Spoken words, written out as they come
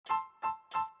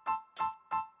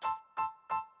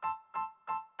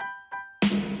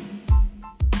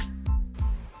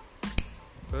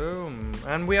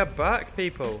And we are back,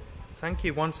 people. Thank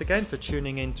you once again for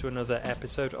tuning in to another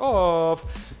episode of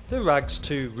the Rags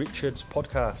to Richards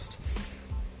podcast.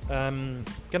 Going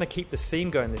to keep the theme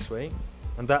going this week,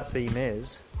 and that theme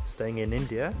is staying in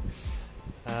India.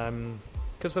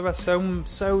 Because there are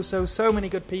so many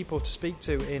good people to speak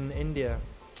to in India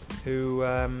who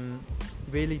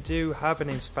really do have an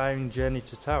inspiring journey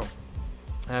to tell.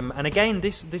 And again,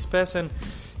 this person,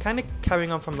 kind of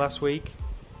carrying on from last week,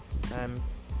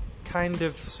 kind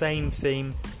of same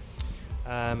theme,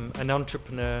 an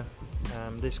entrepreneur.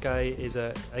 This guy is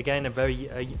a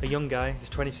young guy. He's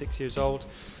 26 years old,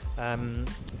 a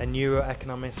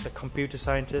neuroeconomist, a computer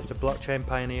scientist, a blockchain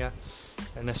pioneer,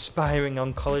 an aspiring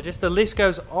oncologist. The list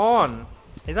goes on.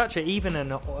 He's actually even a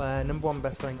number one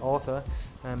best-selling author,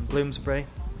 Bloomsbury,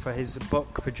 for his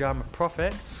book Pajama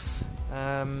Profit.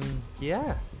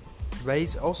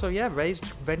 Raised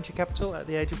venture capital at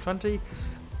the age of 20.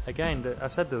 Again, I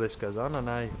said the list goes on, and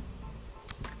I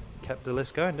kept the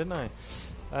list going, didn't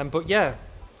I? But yeah,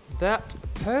 that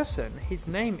person, his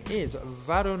name is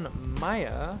Varun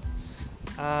Mayur,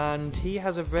 and he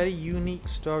has a very unique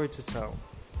story to tell.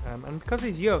 And because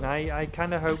he's young, I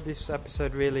kind of hope this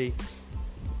episode really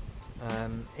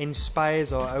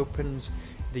inspires or opens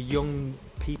the young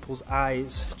people's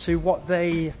eyes to what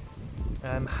they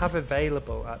have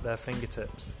available at their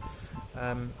fingertips.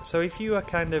 So if you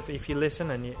listen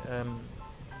and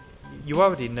you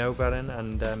already know Varun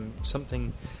and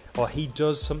something, or he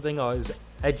does something, or is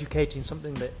educating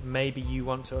something that maybe you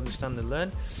want to understand and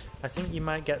learn, I think you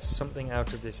might get something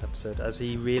out of this episode, as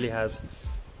he really has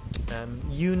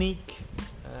unique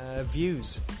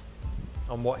views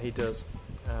on what he does.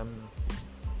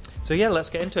 So yeah, let's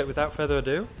get into it without further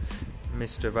ado.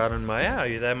 Mr. Varun Mayur, are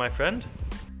you there, my friend?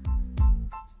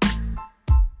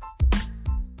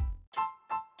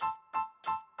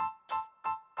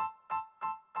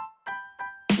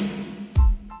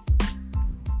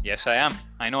 Yes, I am.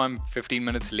 I know I'm 15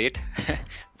 minutes late,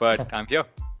 but I'm here.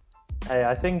 Hey,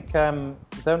 I think,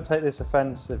 don't take this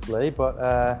offensively, but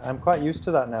I'm quite used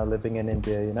to that now, living in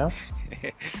India, you know?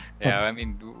 Yeah, I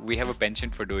mean, we have a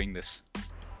penchant for doing this.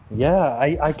 Yeah,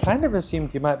 I kind of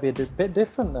assumed you might be a bit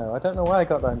different now. I don't know why I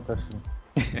got that impression.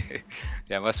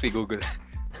 Yeah, must be Google.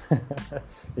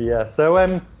 Yeah,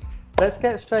 so let's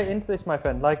get straight into this, my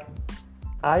friend.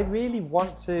 I really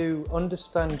want to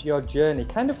understand your journey,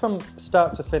 kind of from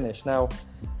start to finish. Now,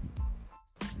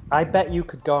 I bet you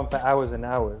could go on for hours and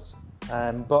hours,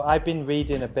 but I've been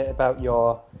reading a bit about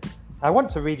I want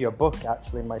to read your book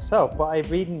actually myself, but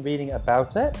I've been reading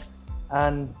about it,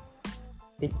 and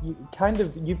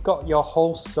you've got your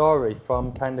whole story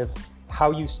from kind of how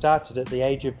you started at the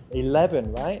age of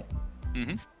 11, right?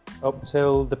 Mm-hmm. Up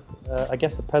till the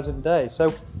present day.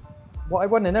 So what I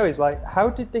want to know is, how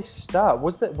did this start?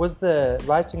 Was the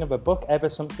writing of a book ever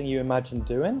something you imagined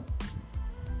doing?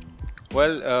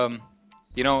 Well,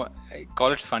 I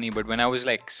call it funny, but when I was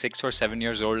like 6 or 7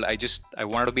 years old, I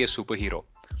wanted to be a superhero.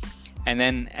 And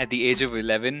then at the age of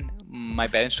 11, my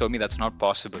parents told me that's not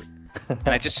possible. And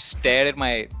I just stared at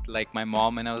my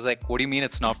mom, and I was like, what do you mean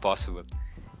it's not possible?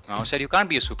 My mom said, you can't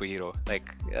be a superhero.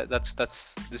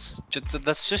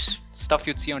 That's just stuff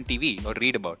you'd see on TV or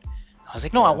read about. I was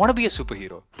like, no, I want to be a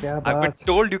superhero. Yeah, I've been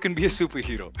told you can be a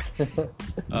superhero.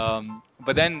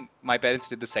 But then my parents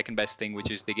did the second best thing,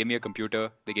 which is they gave me a computer,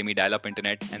 they gave me dial-up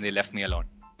internet, and they left me alone.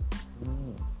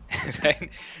 Right?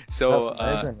 So that's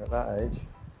amazing at that age.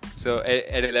 So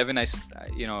at 11,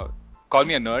 call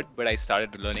me a nerd, but I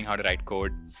started learning how to write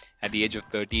code. At the age of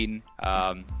 13,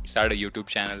 started a YouTube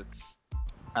channel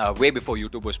way before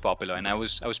YouTube was popular, and I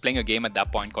was playing a game at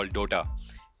that point called Dota,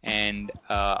 and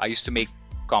I used to make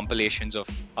compilations of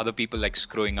other people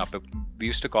screwing up. We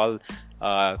used to call,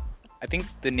 I think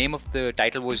the name of the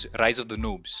title was Rise of the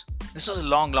Noobs. This was a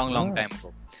long time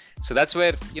ago. So that's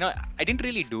where, I didn't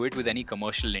really do it with any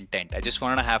commercial intent. I just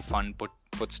wanted to have fun,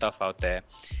 put stuff out there.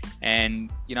 And,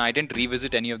 I didn't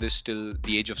revisit any of this till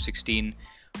the age of 16,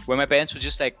 where my parents were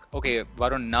just like, okay,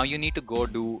 Varun, now you need to go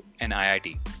do an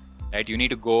IIT, right? You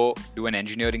need to go do an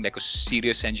engineering, a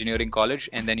serious engineering college,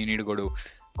 and then you need to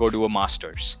go do a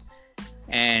master's.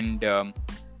 And,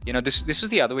 this was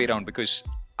the other way around, because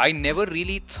I never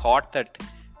really thought that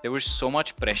there was so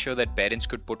much pressure that parents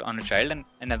could put on a child.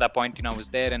 And at that point, I was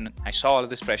there and I saw all of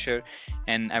this pressure,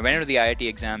 and I went into the IIT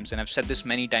exams, and I've said this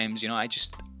many times, I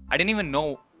didn't even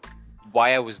know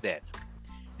why I was there.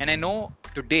 And I know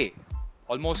today,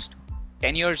 almost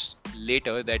 10 years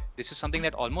later, that this is something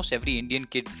that almost every Indian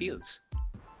kid feels.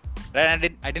 Right?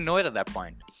 I didn't know it at that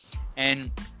point. And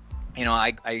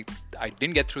I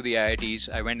didn't get through the IITs.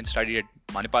 I went and studied at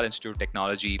Manipal Institute of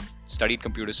Technology, studied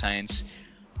computer science,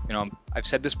 I've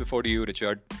said this before to you,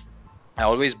 Richard. I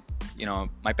always,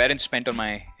 my parents spent on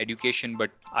my education,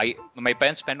 but my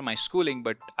parents spent on my schooling,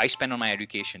 but I spent on my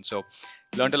education. So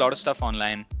learned a lot of stuff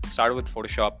online, started with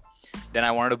Photoshop. Then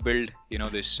I wanted to build,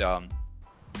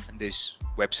 this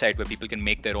website where people can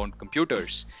make their own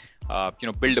computers,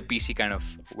 build a PC kind of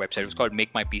website. It was called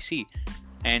Make My PC,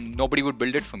 and nobody would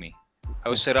build it for me. I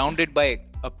was surrounded by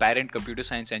apparent computer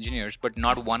science engineers, but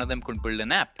not one of them could build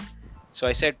an app. So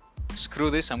I said, screw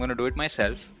this, I'm going to do it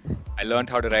myself. I learned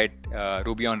how to write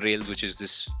Ruby on Rails, which is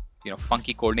this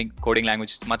funky coding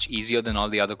language. It's much easier than all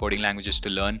the other coding languages to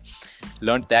learn.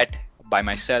 Learned that by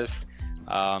myself.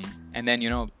 And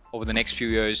then, over the next few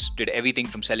years, did everything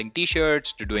from selling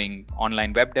t-shirts to doing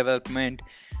online web development.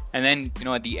 And then,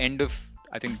 at the end of,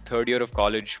 I think, third year of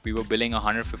college, we were billing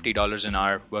 $150 an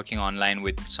hour working online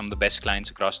with some of the best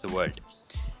clients across the world.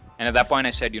 And at that point,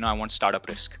 I said, I want startup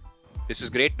risk. This is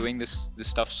great doing this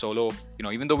stuff solo.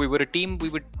 Even though we were a team,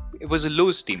 it was a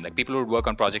loose team. Like, people would work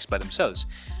on projects by themselves.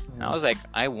 And I was like,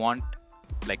 I want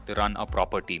to run a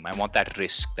proper team. I want that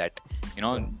risk,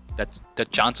 that's the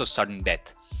chance of sudden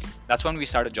death. That's when we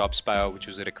started JobSpire, which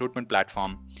was a recruitment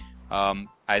platform.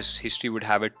 As history would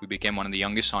have it, we became one of the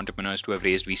youngest entrepreneurs to have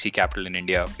raised VC capital in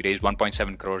India. We raised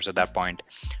 1.7 crores at that point.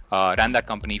 Ran that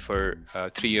company for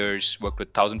 3 years, worked with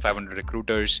 1,500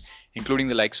 recruiters, including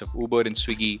the likes of Uber and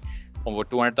Swiggy, over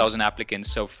 200,000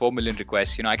 applicants, so 4 million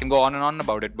requests. I can go on and on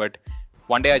about it, but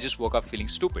one day I just woke up feeling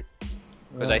stupid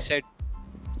because I said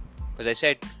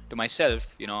to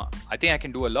myself, I think I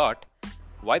can do a lot.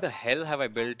 Why the hell have I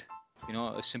built,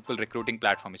 a simple recruiting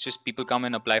platform? It's just people come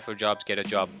and apply for jobs, get a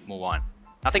job, move on.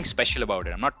 Nothing special about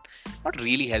it. I'm not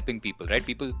really helping people, right?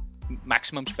 People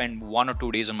maximum spend 1 or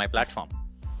 2 days on my platform.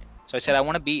 So I said, I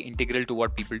want to be integral to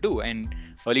what people do. And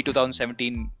early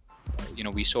 2017,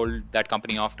 we sold that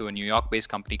company off to a New York-based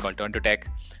company called Turn to Tech.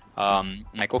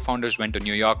 My co-founders went to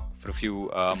New York for a few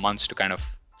months to kind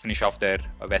of finish off their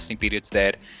vesting periods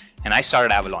there. And I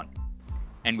started Avalon.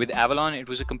 And with Avalon, it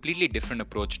was a completely different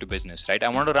approach to business, right? I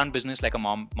wanted to run business like a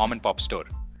mom and pop store.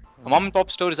 A mom and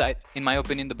pop store is, in my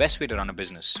opinion, the best way to run a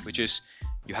business, which is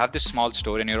you have this small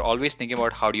store and you're always thinking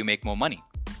about how do you make more money,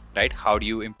 right? How do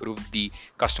you improve the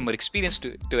customer experience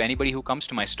to anybody who comes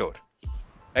to my store,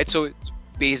 right? So it's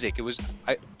basic. It was,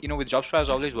 with JobSpire, I was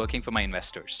always working for my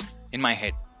investors in my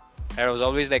head. And I was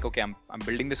always like, okay, I'm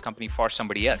building this company for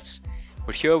somebody else.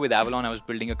 But here with Avalon, I was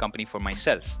building a company for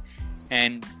myself.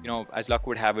 And, as luck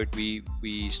would have it,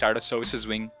 we started a services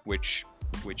wing, which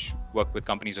worked with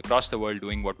companies across the world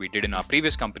doing what we did in our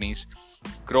previous companies: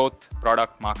 growth,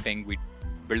 product, marketing. We'd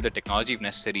build the technology if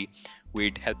necessary.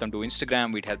 We'd help them do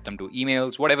Instagram. We'd help them do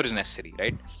emails, whatever is necessary,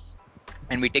 right?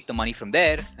 And we take the money from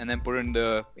there and then put it in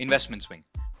the investments wing,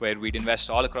 where we'd invest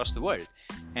all across the world.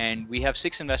 And we have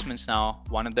 6 investments now.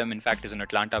 One of them, in fact, is an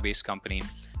Atlanta-based company.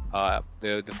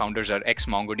 The founders are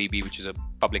ex-MongoDB, which is a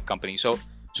public company. So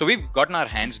we've gotten our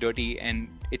hands dirty, and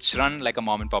it's run like a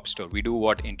mom and pop store. We do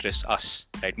what interests us,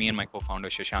 right? Me and my co-founder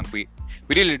Shashank, we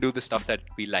really do the stuff that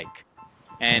we like.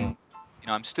 And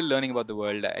I'm still learning about the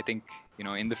world. I think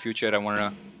in the future I want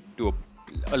to do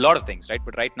a lot of things, right?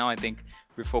 But right now I think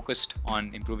we're focused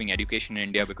on improving education in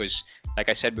India because, like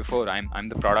I said before, I'm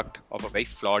the product of a very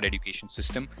flawed education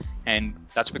system, and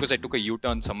that's because I took a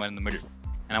U-turn somewhere in the middle.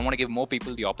 And I want to give more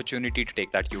people the opportunity to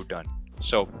take that U-turn.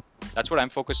 So that's what I'm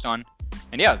focused on.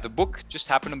 And yeah, the book just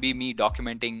happened to be me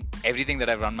documenting everything that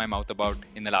I've run my mouth about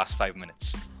in the last 5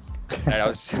 minutes. And I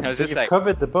was just like,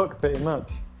 covered the book pretty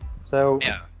much. So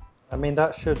yeah. I mean,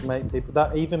 that should make people,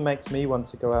 that even makes me want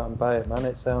to go out and buy it, man.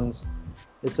 It's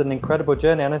an incredible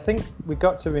journey. And I think we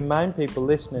got to remind people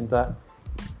listening that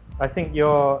I think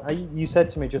you said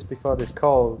to me just before this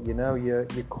call, you're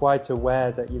quite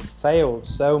aware that you've failed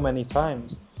so many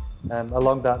times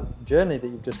along that journey that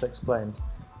you've just explained.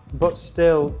 But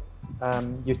still,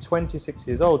 you're 26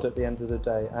 years old at the end of the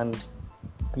day, and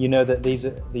you know that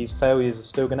these failures are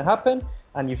still going to happen,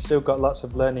 and you've still got lots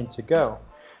of learning to go.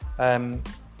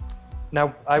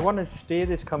 Now, I want to steer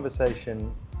this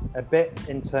conversation a bit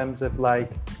in terms of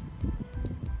let's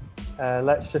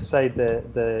just say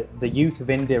the youth of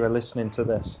India are listening to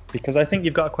this, because I think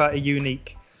you've got quite a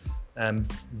unique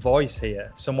voice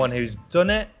here. Someone who's done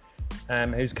it,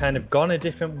 who's kind of gone a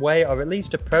different way, or at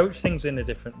least approached things in a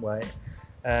different way,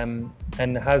 and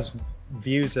has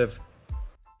views of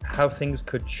how things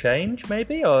could change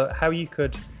maybe, or how you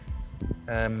could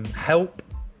help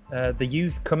the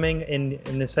youth coming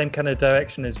in the same kind of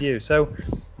direction as you. So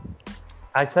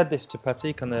I said this to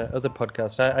Pratik on the other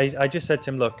podcast. I just said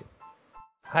to him, look,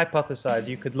 hypothesize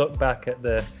you could look back at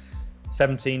the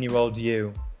 17-year-old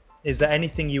you. Is there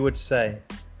anything you would say?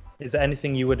 Is there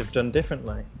anything you would have done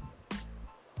differently?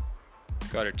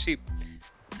 Got it. See,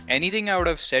 anything I would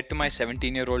have said to my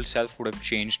 17-year-old self would have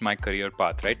changed my career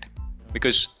path, right?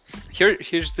 Because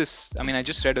here's this. I mean, I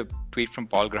just read a tweet from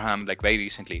Paul Graham like very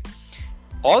recently.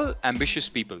 All ambitious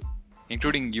people,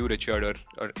 including you, Richard,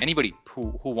 or anybody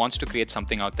who wants to create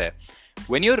something out there,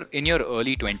 when you're in your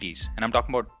early 20s, and I'm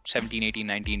talking about 17, 18,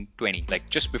 19, 20, like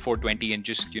just before 20 and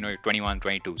just, 21,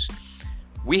 22s,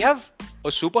 we have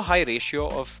a super high ratio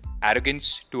of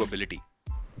arrogance to ability,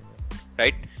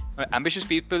 right? Ambitious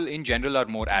people in general are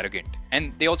more arrogant,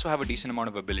 and they also have a decent amount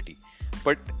of ability.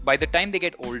 But by the time they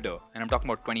get older, and I'm talking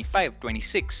about 25,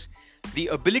 26, the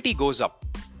ability goes up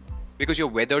because you're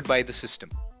weathered by the system,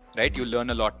 right? You learn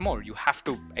a lot more. You have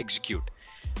to execute.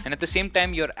 And at the same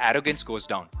time, your arrogance goes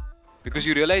down because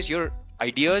you realize your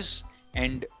ideas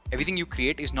and everything you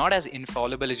create is not as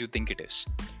infallible as you think it is.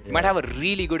 Yeah. You might have a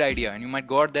really good idea and you might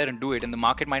go out there and do it, and the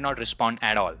market might not respond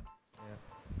at all. Yeah.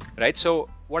 Right? So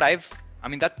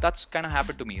that's kind of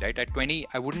happened to me, right? At 20,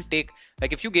 I wouldn't take,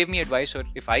 like, if you gave me advice or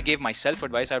if I gave myself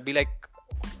advice, I'd be like,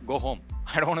 go home.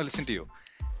 I don't want to listen to you.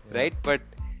 Yeah. Right? But,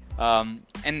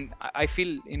 and I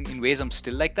feel in ways I'm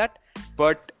still like that,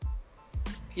 but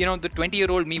the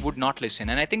 20-year-old me would not listen.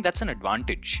 And I think that's an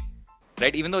advantage,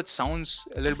 right? Even though it sounds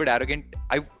a little bit arrogant,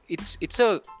 it's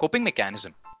a coping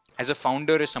mechanism. As a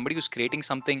founder, as somebody who's creating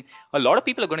something, a lot of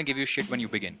people are going to give you shit when you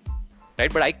begin,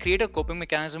 right? But I create a coping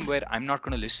mechanism where I'm not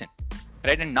going to listen.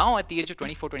 Right. And now at the age of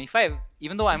 24, 25,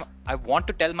 even though I want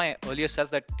to tell my earlier self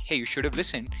that, hey, you should have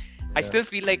listened, yeah. I still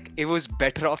feel like it was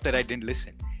better off that I didn't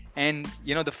listen. And,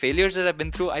 the failures that I've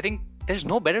been through, I think there's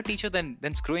no better teacher than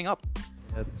screwing up.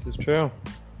 Yeah, this is true.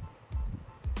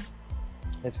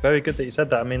 It's very good that you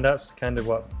said that. I mean, that's kind of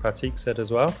what Pratik said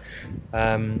as well.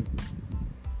 But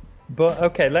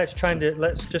okay, let's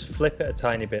just flip it a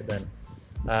tiny bit then.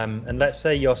 And let's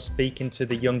say you're speaking to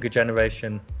the younger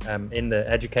generation in the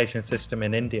education system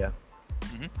in India.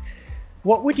 Mm-hmm.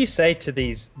 What would you say to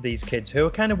these kids who are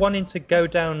kind of wanting to go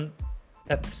down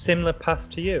a similar path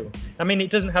to you? I mean, it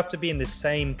doesn't have to be in the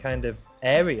same kind of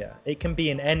area. It can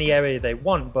be in any area they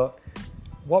want, but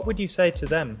what would you say to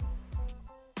them?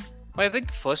 Well, I think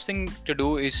the first thing to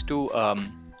do is to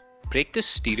break this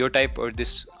stereotype or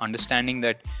this understanding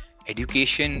that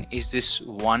education is this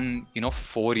one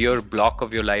 4-year block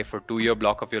of your life or 2-year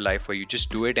block of your life where you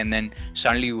just do it and then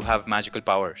suddenly you have magical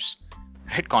powers,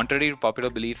 right? Contrary to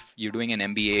popular belief, you're doing an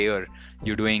MBA or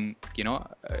you're doing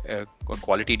a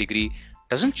quality degree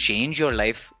doesn't change your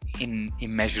life in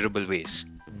immeasurable ways,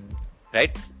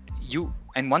 right?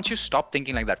 And once you stop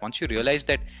thinking like that, once you realize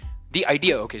that the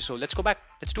idea, okay, so let's go back,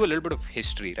 let's do a little bit of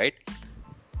history, right?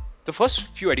 The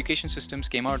first few education systems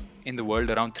came out in the world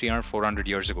around 300, 400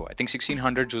 years ago. I think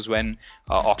 1600s was when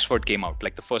Oxford came out,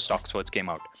 like the first Oxfords came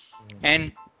out.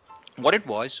 And what it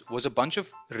was a bunch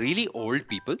of really old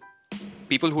people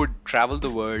who had traveled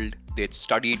the world. They'd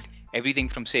studied everything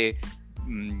from, say,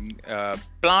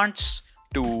 plants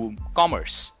to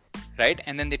commerce, right?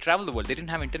 And then they traveled the world. They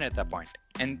didn't have internet at that point.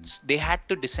 And they had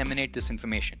to disseminate this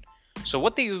information. So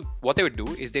what they would do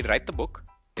is they'd write a book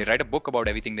about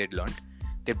everything they'd learned.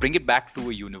 They'd bring it back to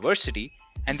a university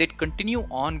and they'd continue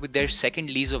on with their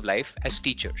second lease of life as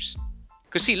teachers.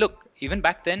 Because see, look, even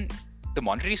back then, the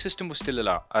monetary system was still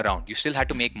around. You still had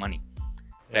to make money,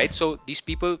 right? So these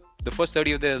people, the first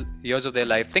 30 years of their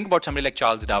life, think about somebody like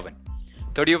Charles Darwin.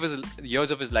 30 years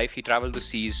of his life, he traveled the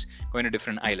seas, going to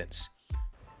different islands.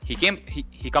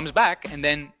 He comes back, and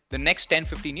then the next 10,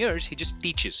 15 years, he just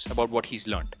teaches about what he's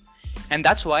learned. And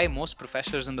that's why most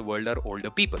professors in the world are older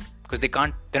people, because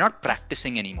they're not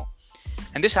practicing anymore.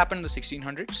 And this happened in the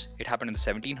 1600s, it happened in the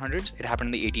 1700s, it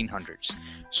happened in the 1800s.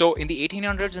 So in the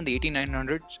 1800s and the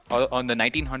 1800s, or on the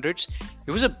 1900s,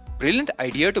 it was a brilliant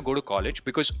idea to go to college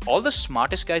because all the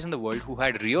smartest guys in the world who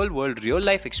had real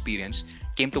life experience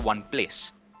came to one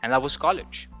place, and that was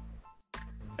college.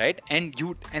 Right? And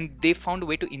they found a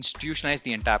way to institutionalize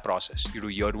the entire process. You do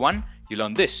year 1, you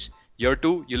learn this. Year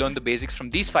 2, you learn the basics from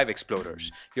these 5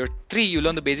 explorers. Year 3, you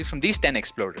learn the basics from these 10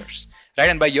 explorers. Right?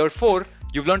 And by year 4,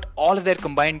 you've learned all of their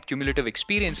combined cumulative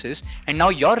experiences, and now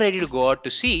you're ready to go out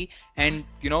to sea and,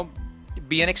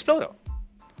 be an explorer.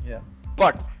 Yeah.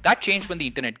 But that changed when the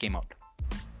internet came out.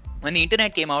 When the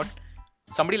internet came out,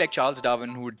 somebody like Charles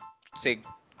Darwin, who would, say,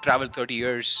 travel 30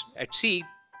 years at sea,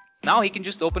 now he can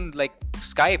just open like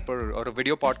Skype or a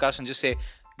video podcast and just say,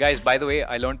 guys, by the way,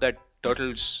 I learned that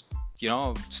turtles,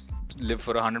 live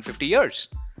for 150 years.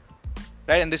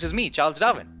 Right? And this is me, Charles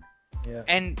Darwin. Yeah.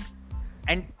 And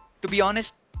to be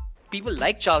honest, people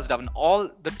like Charles Darwin, all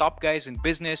the top guys in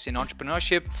business, in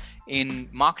entrepreneurship, in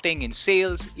marketing, in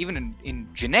sales, even in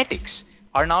genetics,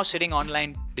 are now sitting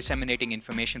online disseminating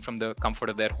information from the comfort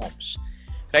of their homes.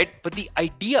 Right? But the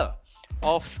idea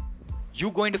of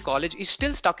you going to college is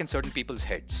still stuck in certain people's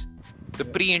heads. The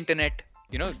pre-internet,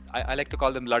 I like to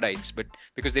call them Luddites, but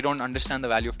because they don't understand the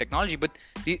value of technology. But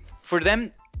for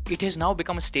them, it has now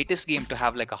become a status game to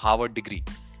have like a Harvard degree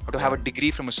or to have a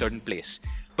degree from a certain place.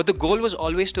 But the goal was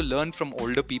always to learn from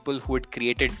older people who had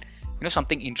created,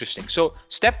 something interesting. So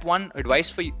step one advice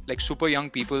for like super young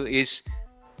people is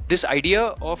this idea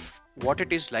of what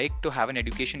it is like to have an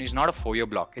education is not a 4-year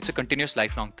block. It's a continuous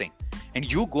lifelong thing. And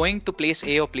you going to place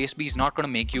A or place B is not going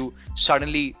to make you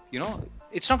suddenly,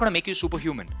 it's not going to make you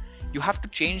superhuman. You have to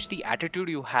change the attitude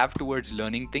you have towards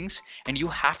learning things, and you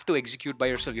have to execute by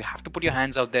yourself. You have to put your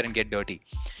hands out there and get dirty,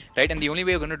 right? And the only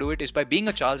way you're going to do it is by being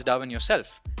a Charles Darwin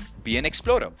yourself. Be an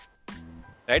explorer,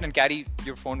 right? And carry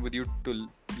your phone with you to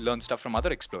learn stuff from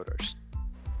other explorers.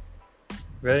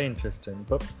 Very interesting.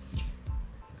 But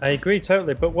I agree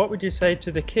totally. But what would you say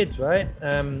to the kids, right?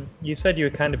 You said you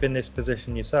were kind of in this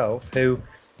position yourself, who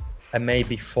are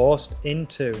maybe forced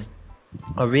into,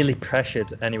 or really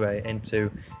pressured anyway, into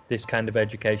this kind of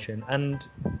education, and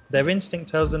their instinct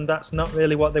tells them that's not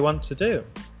really what they want to do.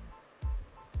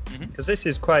 Because this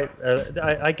is quite,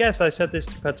 I guess I said this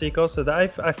to Pratik also,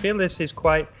 that I feel this is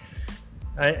quite,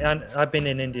 and I've been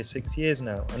in India 6 years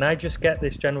now, and I just get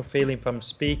this general feeling from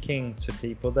speaking to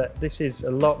people that this is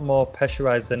a lot more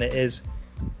pressurized than it is,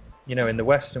 in the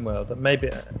Western world. That maybe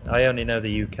I only know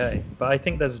the UK, but I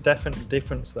think there's a definite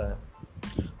difference there.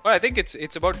 Well, I think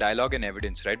it's about dialogue and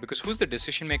evidence, right? Because who's the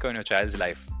decision maker in your child's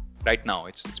life right now?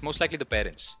 It's most likely the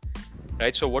parents,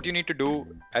 right? So what you need to do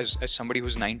as somebody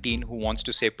who's 19 who wants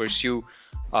to pursue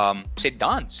say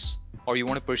dance, or you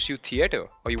want to pursue theater,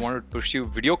 or you want to pursue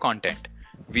video content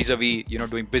vis-a-vis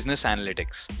doing business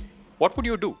analytics, what would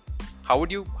you do? How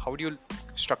would you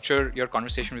structure your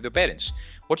conversation with your parents?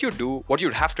 What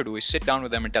you'd have to do is sit down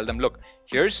with them and tell them, look,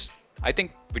 I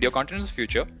think video content is the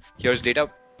future. Here's data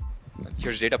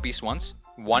piece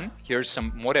one, here's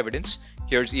some more evidence,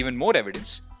 here's even more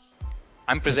evidence.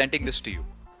 I'm presenting this to you,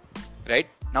 right?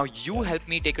 Now you help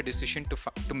me take a decision to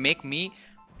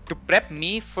prep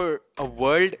me for a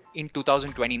world in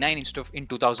 2029 instead of in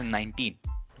 2019.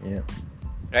 Yeah.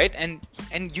 Right? And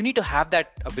you need to have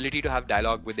that ability to have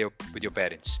dialogue with your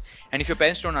parents. And if your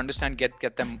parents don't understand,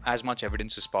 get them as much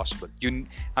evidence as possible.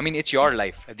 It's your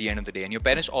life at the end of the day, and your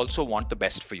parents also want the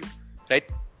best for you, right?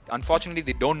 Unfortunately,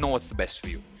 they don't know what's the best for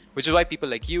you, which is why people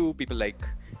like you, people like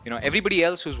everybody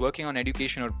else who's working on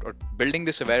education or building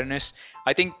this awareness,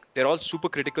 I think they're all super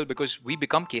critical, because we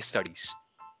become case studies,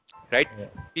 right? Yeah.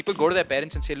 People go to their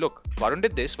parents and say, look, Varun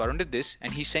did this,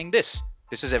 and he's saying this.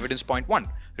 This is evidence point 1.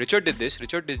 Richard did this,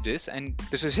 and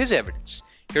this is his evidence.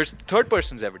 Here's the third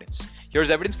person's evidence.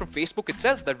 Here's evidence from Facebook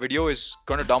itself that video is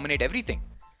going to dominate everything,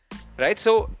 right?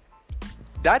 So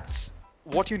that's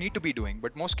what you need to be doing.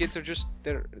 But most kids are just,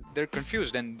 they're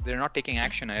confused and they're not taking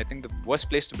action. And I think the worst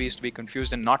place to be is to be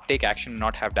confused and not take action,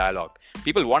 not have dialogue.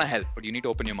 People want to help, but you need to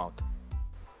open your mouth.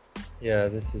 Yeah,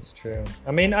 this is true.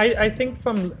 I think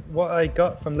from what I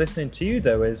got from listening to you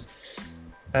though is,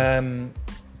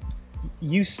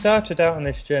 you started out on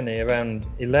this journey around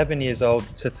 11 years old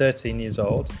to 13 years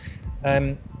old,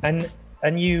 and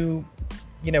you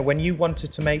when you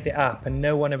wanted to make the app and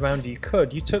no one around you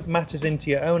could, you took matters into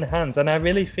your own hands. And I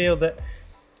really feel that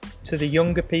to the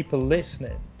younger people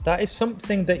listening, that is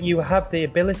something that you have the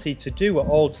ability to do at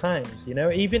all times.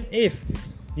 Even if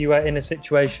you are in a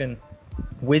situation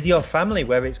with your family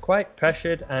where it's quite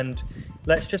pressured, and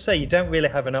let's just say you don't really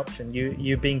have an option,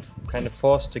 you're being kind of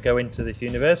forced to go into this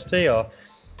university or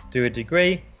do a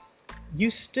degree, you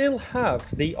still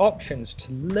have the options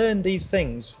to learn these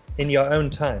things in your own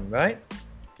time, right?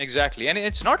 Exactly. And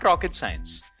it's not rocket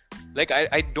science. Like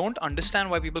I don't understand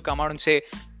why people come out and say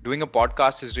doing a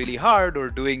podcast is really hard, or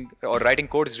writing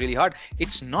code is really hard.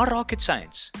 It's not rocket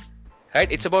science,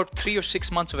 right? It's about 3 or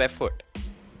 6 months of effort.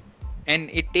 And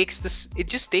it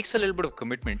just takes a little bit of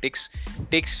commitment,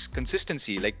 takes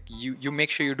consistency. Like you make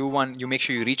sure you do one, you make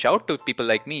sure you reach out to people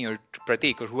like me or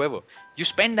Pratik or whoever. You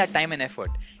spend that time and effort.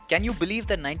 Can you believe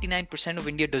that 99% of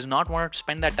India does not want to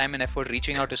spend that time and effort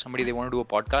reaching out to somebody they want to do a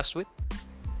podcast with?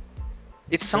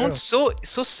 It sounds so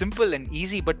simple and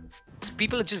easy, but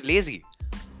people are just lazy,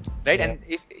 right? Yeah. And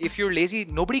if you're lazy,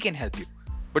 nobody can help you.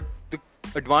 But the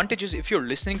advantage is, if you're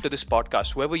listening to this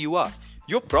podcast, whoever you are,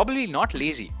 you're probably not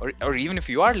lazy, or even if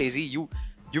you are lazy, you've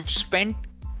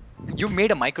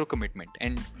made a micro commitment.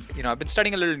 And I've been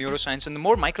studying a little neuroscience, and the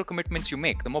more micro commitments you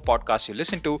make, the more podcasts you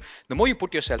listen to, the more you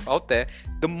put yourself out there,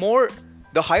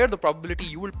 the higher the probability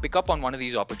you will pick up on one of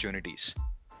these opportunities.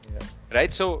 Yeah.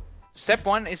 Right? So step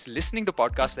 1 is listening to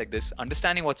podcasts like this,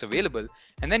 understanding what's available,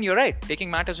 and then you're right,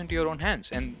 taking matters into your own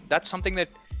hands. And that's something that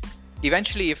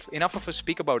eventually, if enough of us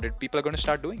speak about it, people are going to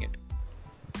start doing it.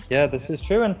 Yeah, this is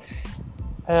true.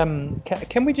 And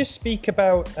can we just speak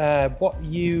about what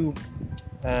you,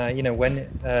 when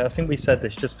I think we said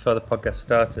this just before the podcast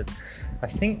started. I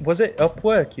think, was it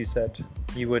Upwork you said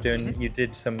you were doing, Mm-hmm. you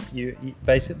did some, you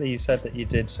basically you said that you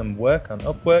did some work on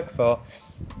Upwork for,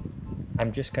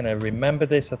 I'm just going to remember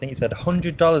this, I think you said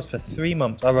 $100 for 3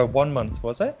 months, or 1 month,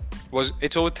 was it?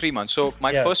 It's over 3 months. So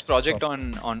my first project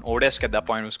on Odesk at that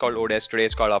point was called Odesk. Today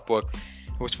it's called Upwork.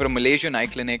 It was for a Malaysian eye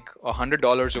clinic,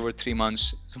 $100 over 3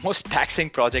 months. It's the most taxing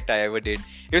project I ever did.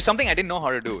 It was something I didn't know how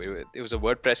to do. It was a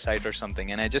WordPress site or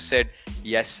something, and I just said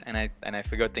yes, and I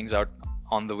figured things out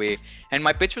on the way. And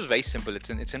my pitch was very simple.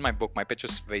 It's in my book. My pitch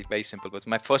was very, very simple. It was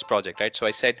my first project, right? So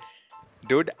I said,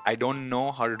 dude, I don't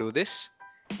know how to do this.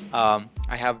 I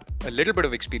have a little bit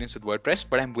of experience with WordPress,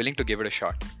 but I'm willing to give it a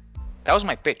shot. That was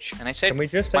my pitch. And I said, can we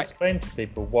just explain to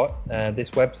people what this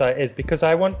website is? Because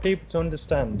I want people to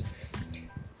understand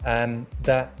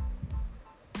that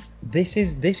this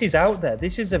is out there.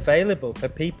 This is available for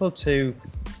people to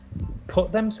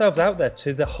put themselves out there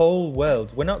to the whole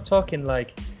world. We're not talking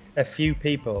like a few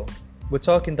people. We're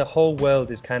talking the whole world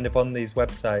is kind of on these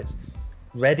websites,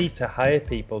 ready to hire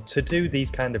people to do these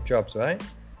kind of jobs, right?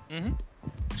 Mm-hmm.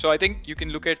 So I think you can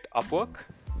look at Upwork.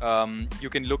 You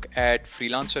can look at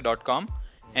freelancer.com.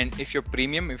 And if you're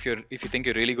premium, if you think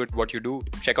you're really good at what you do,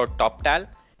 check out TopTal.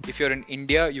 If you're in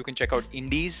India, you can check out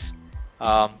Indies.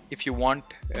 If you want,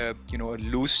 a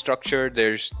loose structure,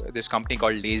 there's this company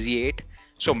called Lazy8.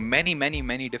 So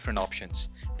many different options.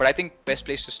 But I think best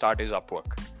place to start is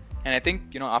Upwork. And I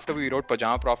think, after we wrote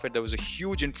Pajama Profit, there was a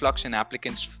huge influx in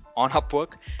applicants on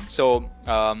Upwork. So,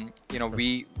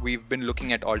 we've been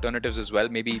looking at alternatives as well.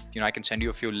 Maybe, I can send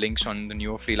you a few links on the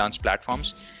newer freelance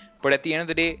platforms. But at the end of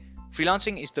the day,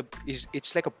 freelancing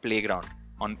it's like a playground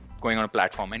on going on a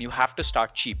platform, and you have to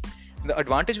start cheap. The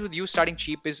advantage with you starting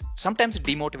cheap is sometimes it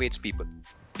demotivates people.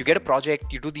 You get a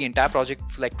project, you do the entire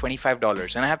project for like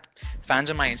 $25. And I have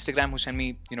fans on my Instagram who send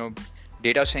me,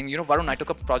 data saying, Varun, I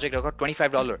took up a project, I got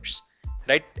 $25,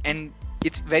 right? And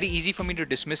it's very easy for me to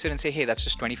dismiss it and say, hey, that's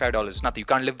just $25. It's nothing. You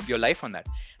can't live your life on that.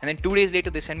 And then 2 days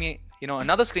later, they send me,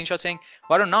 another screenshot saying,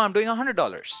 Varun, now I'm doing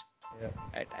 $100. Yeah.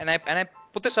 Right? And I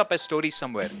put this up as stories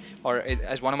somewhere or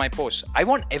as one of my posts. I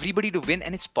want everybody to win,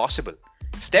 and it's possible.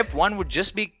 Step one would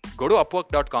just be go to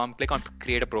upwork.com, click on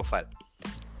create a profile.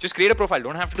 Just create a profile.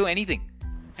 Don't have to do anything.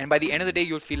 And by the end of the day,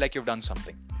 you'll feel like you've done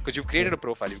something because you've created a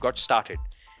profile. You've got started.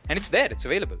 And it's there. It's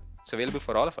available. It's available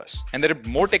for all of us. And there are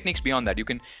more techniques beyond that. You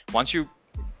can, once you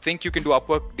think you can do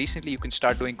Upwork decently, you can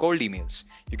start doing cold emails.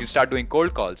 You can start doing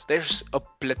cold calls. There's a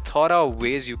plethora of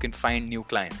ways you can find new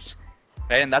clients,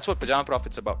 right? And that's what Pajama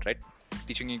Profit's about, right?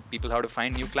 Teaching people how to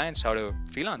find new clients, how to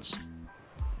freelance.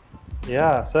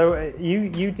 Yeah. So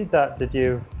you did that, did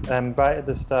you? Right at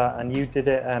the start, and you did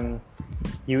it.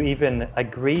 You even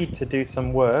agreed to do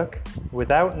some work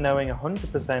without knowing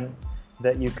 100%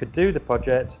 that you could do the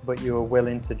project, but you were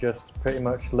willing to just pretty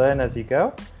much learn as you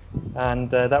go. And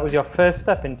that was your first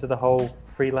step into the whole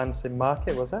freelancing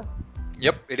market, was it?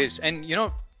 Yep, it is. And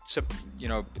so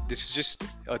this is just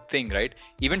a thing, right?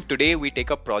 Even today we take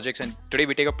up projects, and today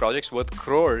we take up projects worth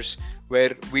crores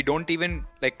where we don't even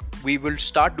we will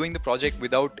start doing the project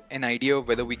without an idea of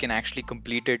whether we can actually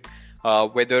complete it,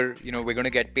 whether we're going to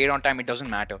get paid on time. It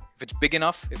doesn't matter. If it's big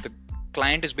enough, if the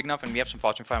client is big enough, and we have some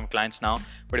Fortune 500 clients now,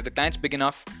 but if the client's big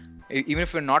enough, even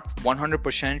if we're not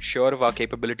 100% sure of our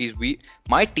capabilities,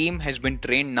 my team has been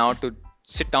trained now to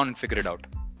sit down and figure it out.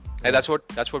 And that's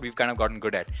what we've kind of gotten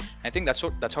good at. I think that's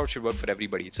how it should work for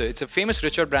everybody. It's a famous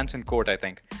Richard Branson quote, I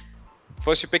think.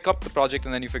 First you pick up the project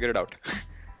and then you figure it out.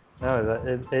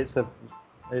 No,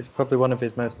 it's probably one of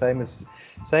his most famous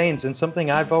sayings, and something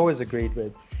I've always agreed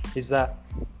with is that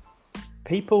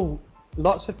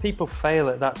lots of people fail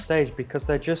at that stage because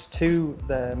they're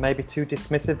maybe too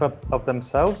dismissive of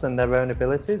themselves and their own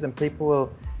abilities, and people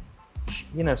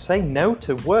will say no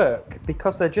to work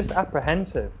because they're just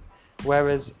apprehensive.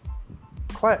 Whereas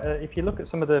if you look at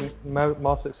some of the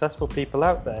more successful people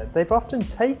out there, they've often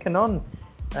taken on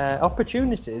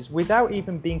opportunities without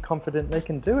even being confident they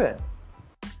can do it.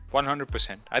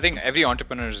 100%. I think every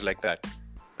entrepreneur is like that.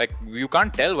 Like, you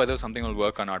can't tell whether something will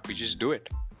work or not. We just do it.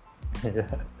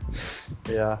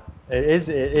 Yeah. It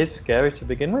is scary to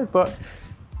begin with, but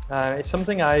it's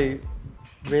something I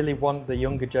really want the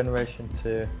younger generation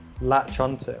to latch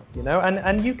onto,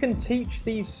 and you can teach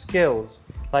these skills.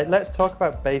 Like, let's talk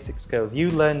about basic skills.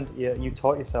 You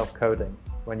taught yourself coding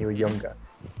when you were younger,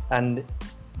 and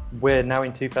we're now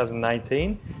in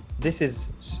 2019. This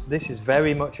is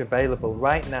very much available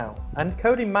right now, and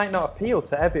coding might not appeal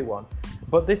to everyone,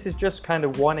 but this is just kind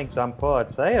of one example,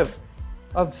 I'd say, of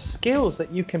of skills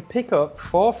that you can pick up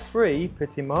for free,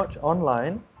 pretty much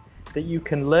online, that you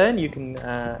can learn. You can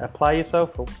apply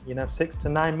yourself for 6 to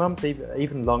 9 months,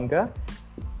 even longer.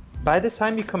 By the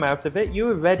time you come out of it, you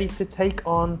are ready to take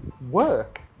on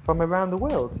work from around the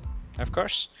world. Of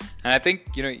course. And I think,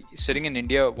 sitting in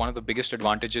India, one of the biggest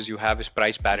advantages you have is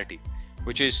price parity,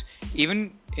 which is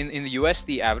even in the US,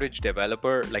 the average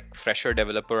developer, like fresher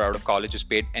developer out of college, is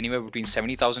paid anywhere between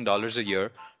 $70,000 a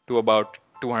year to about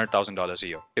 $200,000 a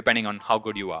year, depending on how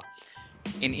good you are.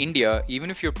 In India, even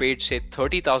if you're paid, say,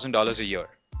 $30,000 a year,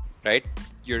 right?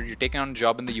 You're taking on a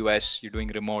job in the US, you're doing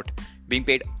remote, being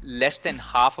paid less than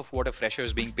half of what a fresher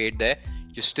is being paid there,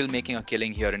 you're still making a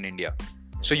killing here in India.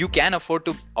 So you can afford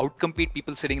to outcompete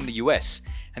people sitting in the US.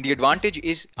 And the advantage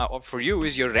is for you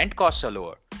is your rent costs are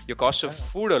lower. Your costs of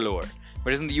food are lower.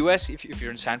 Whereas in the US, if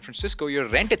you're in San Francisco, your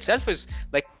rent itself is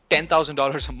like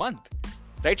 $10,000 a month,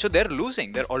 right? So they're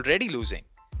losing. They're already losing.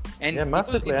 And yeah,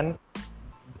 massively. And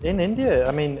in India,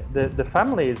 I mean, the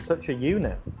family is such a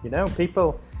unit.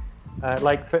 People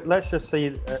let's just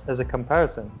see as a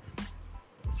comparison.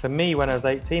 For me, when I was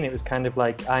 18, it was kind of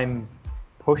like I'm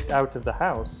pushed out of the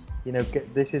house.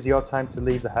 This is your time to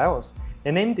leave the house.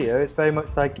 In India, it's very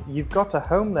much like you've got a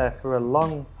home there for a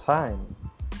long time.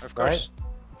 Of course. Right?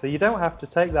 So you don't have to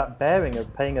take that bearing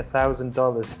of paying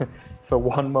 $1,000 for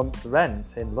 1 month's rent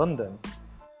in London.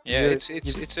 Yeah,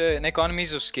 it's an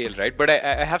economies of scale, right? But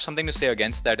I have something to say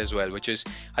against that as well, which is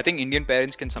I think Indian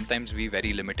parents can sometimes be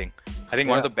very limiting. I think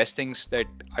one of the best things that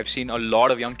I've seen a lot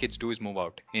of young kids do is move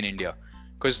out in India.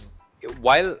 Because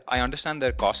while I understand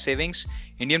their cost savings,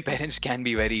 Indian parents can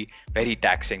be very, very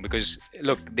taxing because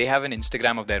look, they have an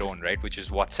Instagram of their own, right? Which is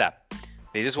WhatsApp.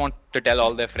 They just want to tell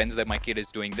all their friends that my kid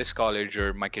is doing this college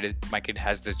or my kid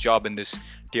has this job in this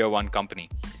tier 1 company.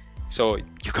 So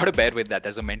you got to bear with that.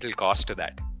 There's a mental cost to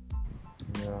that.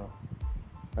 Yeah,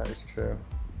 that is true.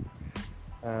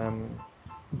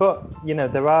 But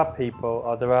there are people,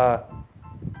 or there are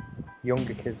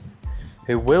younger kids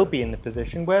who will be in the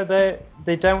position where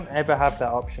they don't ever have that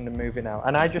option of moving out.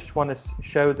 And I just want to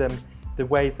show them the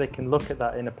ways they can look at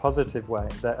that in a positive way.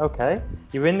 That, okay,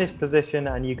 you're in this position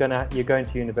and you're going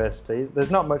to university.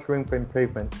 There's not much room for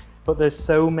improvement, but there's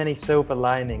so many silver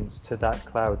linings to that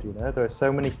cloud. There are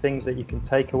so many things that you can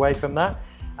take away from that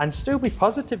and still be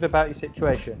positive about your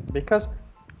situation. Because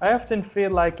I often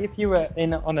feel like if you were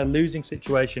on a losing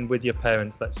situation with your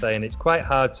parents, let's say, and it's quite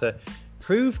hard to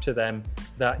prove to them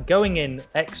that going in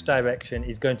X direction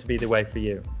is going to be the way for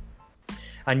you.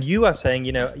 And you are saying,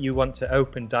 you want to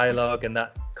open dialogue and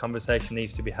that conversation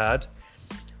needs to be had.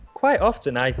 Quite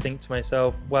often I think to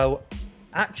myself, well,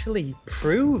 actually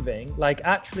proving,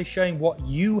 actually showing what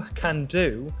you can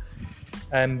do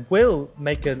will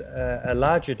make a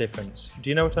larger difference.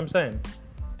 Do you know what I'm saying?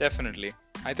 Definitely.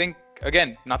 I think,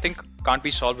 again, nothing can't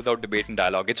be solved without debate and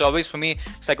dialogue. It's always, for me,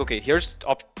 it's like, okay, here's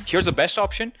the best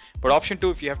option, but option 2,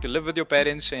 if you have to live with your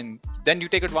parents, and then you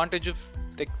take advantage of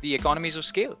the economies of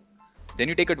scale. Then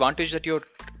you take advantage that your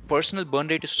personal burn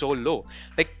rate is so low.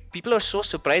 Like, people are so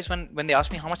surprised when they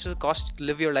ask me how much does it cost to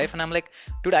live your life, and I'm like,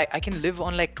 dude, I can live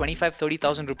on like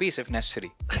 25,000-30,000 rupees if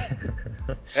necessary.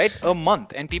 Right? A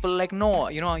month. And people are like, no,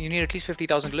 you need at least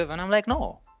 50,000 to live. And I'm like,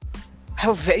 no. I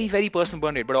have a very, very personal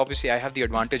burn rate, but obviously I have the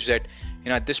advantage that,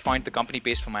 at this point, the company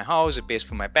pays for my house, it pays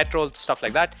for my petrol, stuff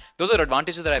like that. Those are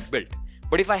advantages that I've built.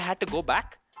 But if I had to go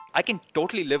back, I can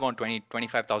totally live on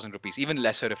 25,000 rupees, even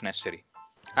lesser if necessary.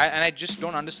 And I just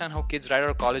don't understand how kids right out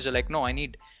of college are like, no, I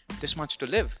need this much to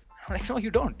live. I'm like, no, you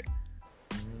don't.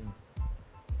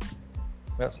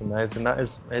 That's amazing.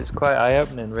 It's quite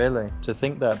eye-opening, really, to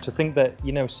think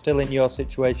that still in your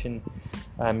situation,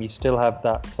 you still have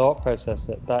that thought process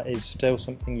that is still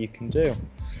something you can do.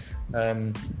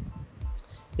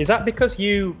 Is that because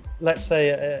you, let's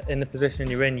say, in the position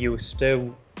you're in, you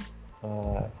still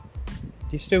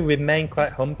do you still remain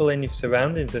quite humble in your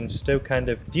surroundings and still kind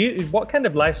of what kind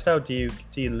of lifestyle do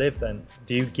you live then?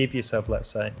 Do you give yourself, let's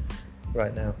say,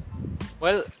 right now?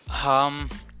 Well,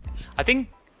 I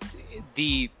think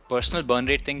the personal burn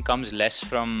rate thing comes less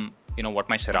from what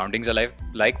my surroundings are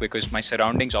like, because my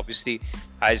surroundings, obviously,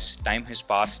 as time has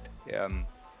passed,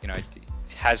 it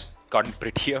has gotten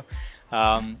prettier.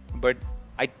 But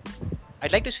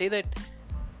I'd like to say that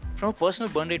from a personal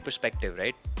burn rate perspective,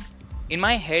 right? In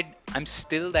my head, I'm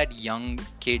still that young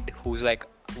kid who's like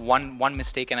one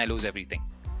mistake and I lose everything.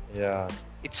 Yeah.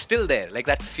 It's still there. Like,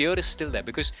 that fear is still there,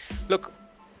 because look,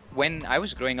 when I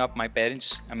was growing up, my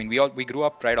parents, we grew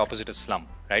up right opposite a slum,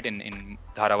 right? In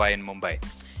Dharawai in Mumbai.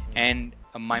 And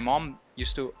my mom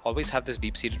used to always have this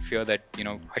deep-seated fear that,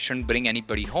 I shouldn't bring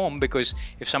anybody home, because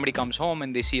if somebody comes home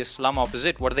and they see a slum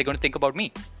opposite, what are they going to think about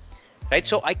me? right?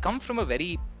 So I come from a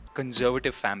very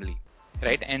conservative family,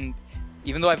 right? And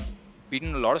even though I've been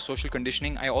in a lot of social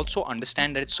conditioning, I also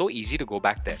understand that it's so easy to go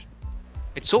back there.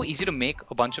 It's so easy to make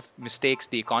a bunch of mistakes.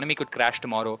 The economy could crash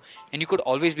tomorrow, and you could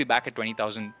always be back at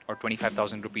 20,000 or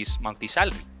 25,000 rupees monthly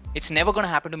salary. It's never going to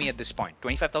happen to me at this point.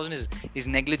 25,000 is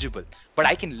negligible, but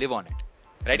I can live on it,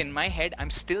 right? In my head, I'm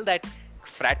still that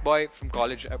frat boy from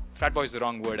college. Frat boy is the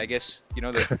wrong word, I guess. You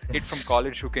know, the kid from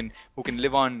college who can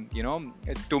live on, you know,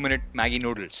 2-minute Maggie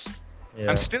noodles. Yeah.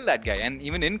 I'm still that guy, and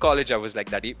even in college, I was like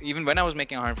that. Even when I was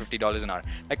making $150 an hour,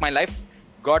 like my life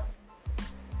got.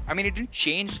 I mean, it didn't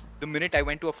change the minute I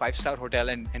went to a 5-star hotel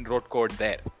and wrote code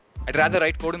there. I'd rather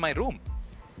write code in my room,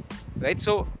 right?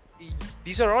 So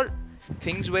these are all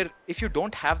things where if you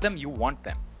don't have them, you want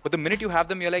them. But the minute you have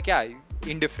them, you're like, yeah,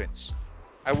 indifference.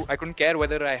 I couldn't care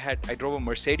whether I drove a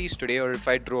Mercedes today or if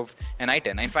I drove an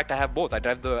i10. In fact, I have both. I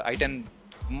drive the i10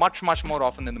 much, much more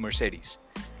often than the Mercedes.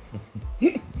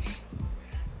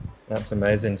 That's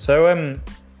amazing. So,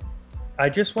 I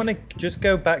just want to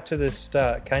go back to the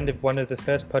start. Kind of one of the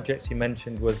first projects you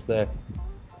mentioned was the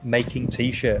making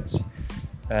t-shirts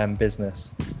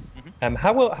business. Mm-hmm.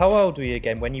 How old were you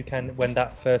again when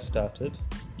that first started?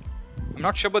 I'm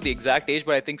not sure about the exact age,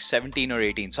 but I think 17 or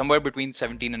 18, somewhere between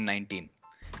 17 and 19.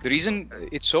 The reason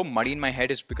it's so muddy in my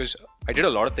head is because I did a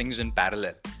lot of things in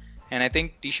parallel. And I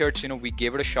think t-shirts, you know, we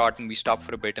gave it a shot and we stopped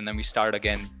for a bit and then we started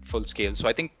again full scale. So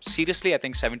I think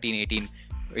 17, 18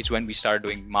 is when we started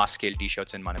doing mass scale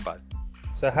t-shirts in Manipal.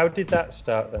 So how did that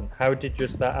start then? How did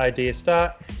just that idea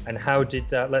start? And how did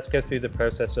that, let's go through the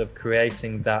process of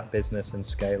creating that business and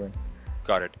scaling.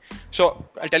 Got it. So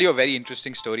I'll tell you a very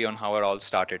interesting story on how it all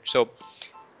started. So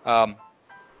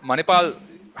Manipal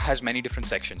has many different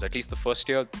sections. At least the first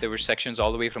year, there were sections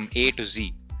all the way from A to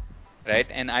Z, right?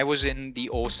 And I was in the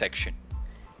O section.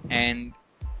 And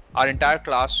our entire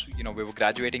class, you know, we were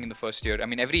graduating in the first year. I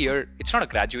mean, every year, it's not a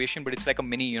graduation, but it's like a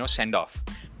mini, you know, send-off.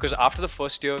 Because after the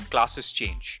first year, classes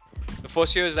change. The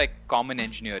first year is like common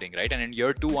engineering, right? And in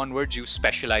year 2 onwards, you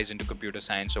specialize into computer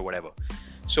science or whatever.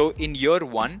 So in year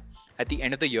 1, at the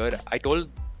end of the year, I told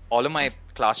all of my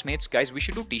classmates, guys, we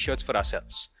should do t-shirts for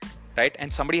ourselves, right?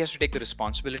 And somebody has to take the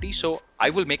responsibility. So I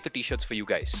will make the t-shirts for you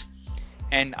guys.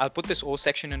 And I'll put this O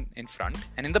section in front.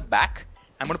 And in the back,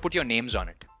 I'm going to put your names on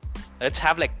it. Let's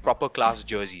have like proper class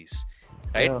jerseys,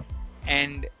 right? Yeah.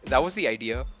 And that was the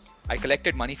idea. I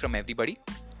collected money from everybody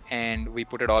and we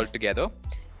put it all together.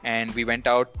 And we went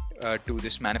out to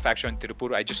this manufacturer in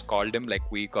Tirupur. I just called him,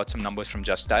 like we got some numbers from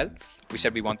Just Style. We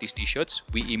said we want these t-shirts.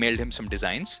 We emailed him some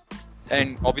designs.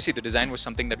 And obviously the design was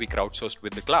something that we crowdsourced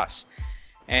with the class.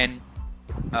 And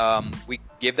we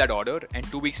gave that order. And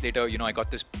 2 weeks later, you know, I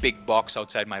got this big box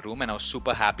outside my room and I was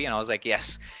super happy. And I was like,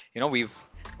 yes, you know, you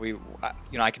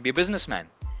know, I can be a businessman.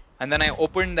 And then I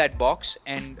opened that box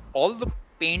and all the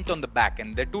paint on the back,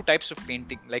 and there are 2 types of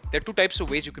painting, like there are 2 types of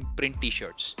ways you can print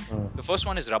t-shirts. The first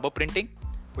one is rubber printing,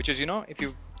 which is, you know, if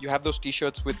you have those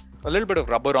t-shirts with a little bit of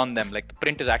rubber on them, like the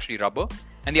print is actually rubber.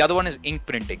 And the other one is ink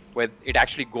printing, where it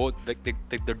actually goes,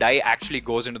 the dye actually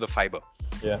goes into the fiber.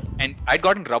 Yeah. And I'd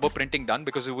gotten rubber printing done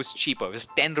because it was cheaper. It was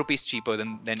 10 rupees cheaper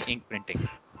than ink printing.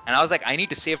 And I was like, I need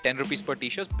to save 10 rupees per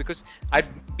t-shirt because I'd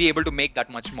be able to make that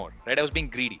much more, right? I was being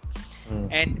greedy.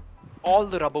 And all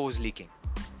the rubber was leaking.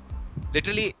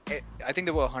 Literally, I think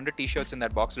there were 100 t-shirts in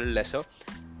that box, a little lesser.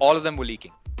 All of them were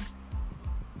leaking,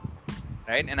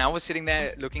 right? And I was sitting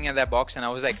there looking at that box and I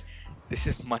was like, this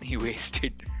is money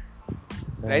wasted,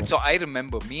 right? So I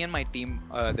remember me and my team,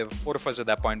 there were 4 of us at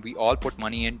that point. We all put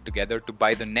money in together to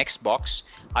buy the next box.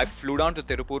 I flew down to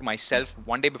Tirupur myself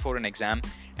one day before an exam.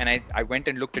 And I went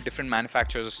and looked at different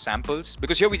manufacturers' samples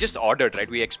because here we just ordered, right?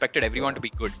 We expected everyone to be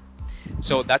good.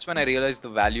 So that's when I realized the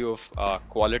value of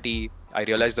quality. I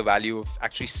realized the value of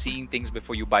actually seeing things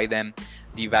before you buy them,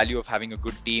 the value of having a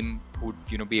good team who,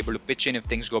 you know, be able to pitch in if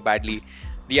things go badly.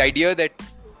 The idea that,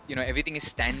 you know, everything is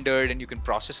standard and you can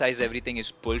processize everything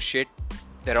is bullshit.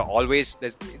 There are always,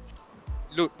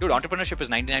 dude, entrepreneurship is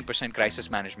 99% crisis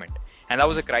management. And that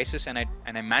was a crisis, and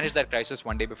I managed that crisis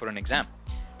one day before an exam.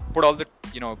 Put all the,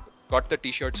 you know, got the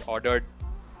t-shirts ordered,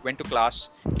 went to class,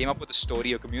 came up with a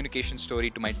story, a communication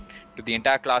story to the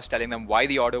entire class, telling them why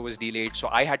the order was delayed. So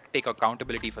I had to take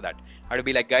accountability for that. I had to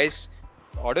be like, guys,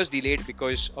 order's delayed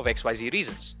because of XYZ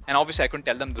reasons. And obviously I couldn't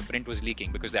tell them the print was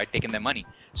leaking because they had taken their money.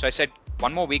 So I said,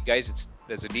 1 more week, guys,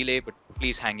 there's a delay, but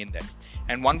please hang in there.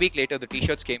 And 1 week later, the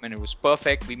t-shirts came and it was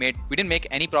perfect. We didn't make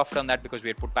any profit on that because we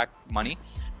had put back money.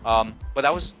 But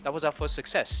that was our first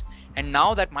success. And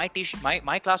now that my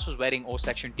class was wearing O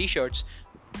section t-shirts,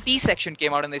 T section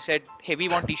came out and they said, hey, we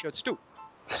want t-shirts too.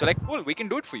 So like, cool, we can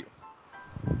do it for you.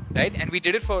 right? And we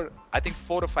did it for I think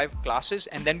 4 or 5 classes,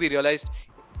 and then we realized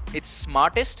it's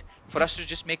smartest for us to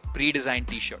just make pre-designed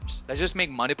t-shirts. Let's just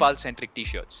make Manipal centric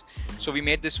t-shirts. So we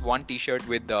made this one t-shirt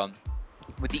with the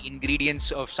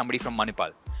ingredients of somebody from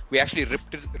Manipal. We actually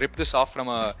ripped this off from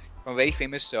a very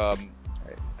famous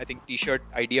I think t-shirt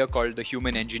idea called the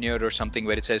Human Engineer or something,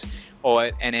 where it says, oh,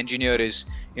 an engineer is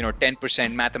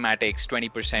 10% mathematics,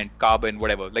 20% carbon,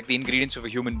 whatever, like the ingredients of a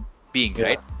human being,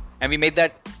 right? And we made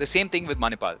that the same thing with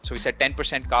Manipal. So we said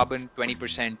 10% carbon,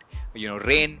 20%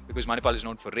 rain, because Manipal is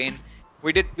known for rain.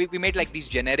 We made like these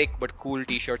generic but cool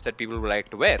t-shirts that people would like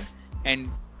to wear, and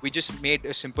we just made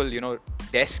a simple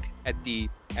desk at the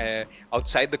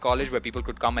outside the college where people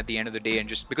could come at the end of the day and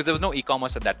just, because there was no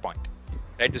e-commerce at that point,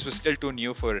 right? This was still too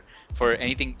new for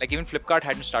anything. Like even Flipkart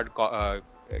hadn't started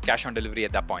cash on delivery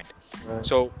at that point. Right.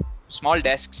 So small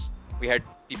desks, we had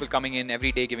people coming in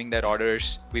every day giving their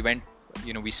orders. We went,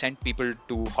 we sent people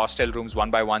to hostel rooms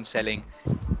one by one selling.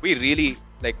 We really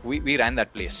we ran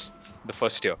that place the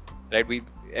first year, right?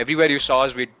 Everywhere you saw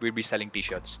us, we'd be selling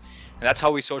t-shirts. And that's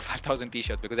how we sold 5,000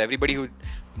 t-shirts, because everybody who'd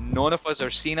known of us or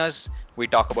seen us, we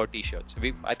talk about t-shirts.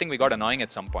 I think we got annoying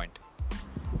at some point.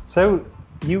 So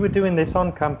you were doing this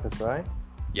on campus, right?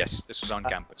 Yes, this was on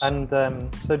campus. And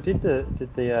so did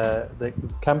the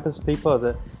campus people,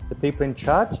 the people in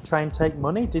charge, try and take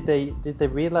money? Did they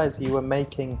realize you were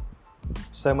making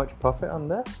so much profit on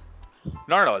this?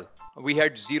 Not at all. We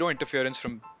had zero interference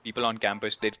from people on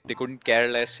campus. They couldn't care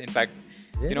less. In fact,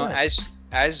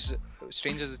 as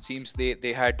strange as it seems,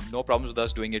 they had no problems with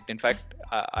us doing it. In fact,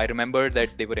 I remember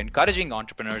that they were encouraging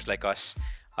entrepreneurs like us,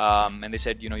 and they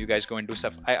said, you guys go and do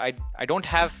stuff. I don't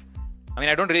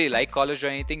really like college or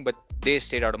anything, but they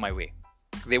stayed out of my way.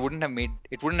 It wouldn't have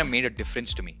made a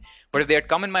difference to me. But if they had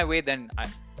come in my way, then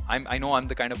I know I'm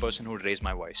the kind of person who would raise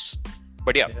my voice.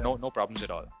 But yeah. No problems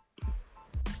at all.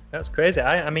 That's crazy.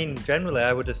 I mean, generally,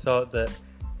 I would have thought that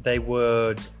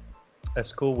a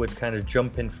school would kind of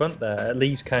jump in front there, at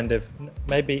least kind of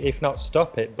maybe, if not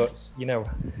stop it, but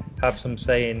have some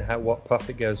say in what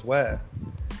profit goes where.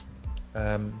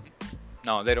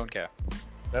 No, they don't care.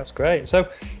 That's great. So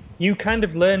you kind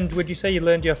of learned, would you say you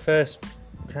learned your first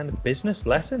kind of business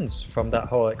lessons from that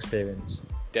whole experience?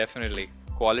 Definitely.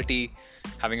 Quality,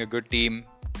 having a good team,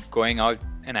 going out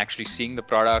and actually seeing the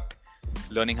product,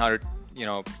 learning how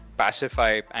to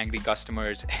pacify angry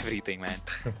customers, everything, man.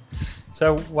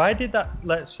 So why did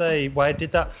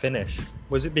that finish?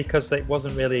 Was it because it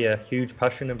wasn't really a huge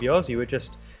passion of yours?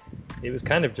 It was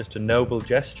kind of just a noble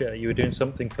gesture. You were doing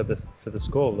something for the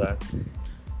school there.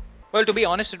 Well, to be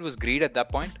honest, it was greed at that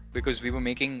point, because we were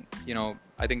making,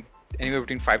 I think anywhere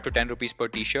between 5 to 10 rupees per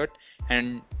t-shirt,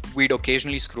 and we'd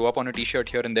occasionally screw up on a t-shirt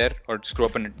here and there, or screw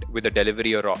up with a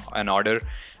delivery or an order.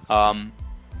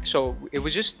 So it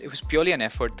was purely an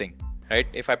effort thing, right?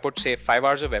 If I put, say, 5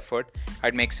 hours of effort,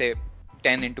 I'd make, say,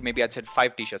 10 into maybe I'd said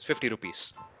 5 t-shirts, 50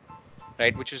 rupees,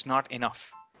 right? Which is not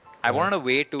enough. I wanted a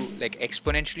way to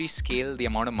exponentially scale the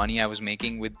amount of money I was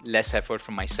making with less effort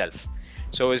from myself.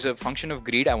 So as a function of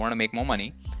greed, I want to make more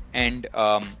money and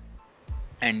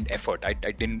effort.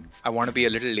 I want to be a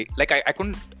little I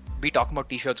couldn't be talking about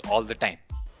t-shirts all the time.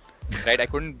 Right, I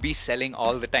couldn't be selling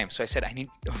all the time, so I said I need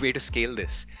a way to scale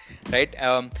this, right?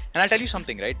 And I'll tell you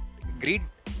something, right? Greed,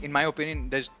 in my opinion,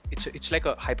 it's like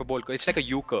a hyperbolic, it's like a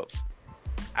U-curve.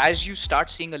 As you start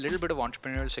seeing a little bit of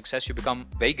entrepreneurial success, you become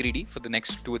very greedy for the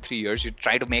next 2 or 3 years. You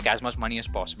try to make as much money as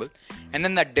possible, and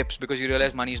then that dips because you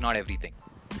realize money is not everything.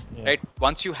 Right?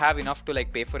 Once you have enough to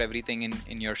pay for everything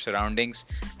in your surroundings,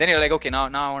 then you're like, okay, now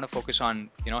I want to focus on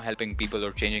helping people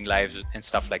or changing lives and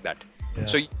stuff like that. Yeah.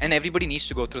 So, and everybody needs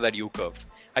to go through that U-curve.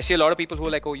 I see a lot of people who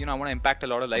are like, I want to impact a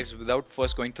lot of lives without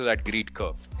first going through that greed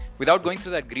curve. Without going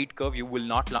through that greed curve, you will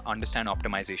not understand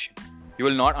optimization. You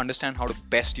will not understand how to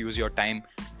best use your time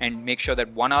and make sure that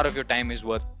 1 hour of your time is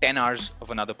worth 10 hours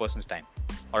of another person's time,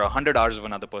 or 100 hours of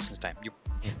another person's time.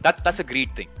 That's a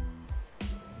greed thing.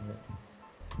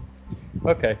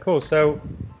 Okay, cool. So,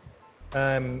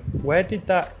 where did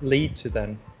that lead to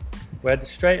then?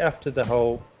 Straight after the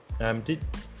whole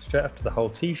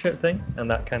t-shirt thing,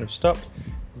 and that kind of stopped,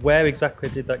 where exactly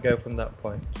did that go from that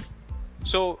point?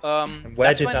 So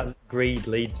where did that greed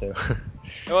lead to?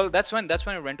 Well, that's when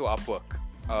I went to Upwork,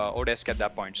 Odesk at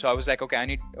that point. So I was like, okay, I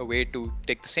need a way to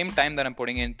take the same time that I'm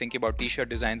putting in thinking about t-shirt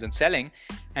designs and selling,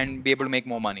 and be able to make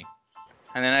more money.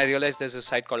 And then I realized there's a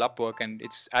site called Upwork, and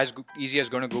it's as easy as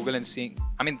going to Google and seeing.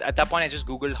 I mean, at that point, I just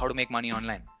Googled how to make money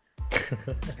online,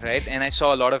 right? And I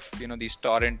saw a lot of these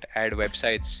torrent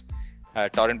website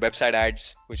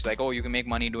ads, which you can make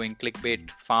money doing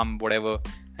clickbait, farm, whatever.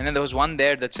 And then there was one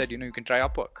there that said, you can try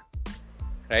Upwork.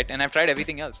 right? And I've tried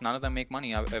everything else. None of them make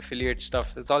money. Affiliate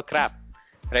stuff, it's all crap,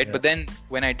 right? Yeah. But then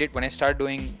when I started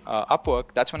doing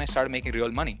Upwork, that's when I started making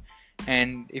real money.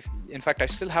 And in fact, I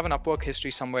still have an Upwork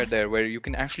history somewhere there where you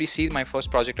can actually see my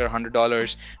first project at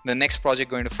 $100, the next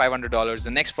project going to $500, the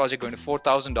next project going to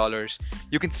 $4,000.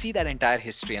 You can see that entire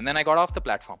history. And then I got off the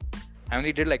platform. I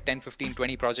only did like 10, 15,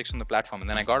 20 projects on the platform, and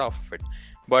then I got off of it.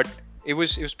 But it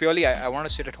was purely, I want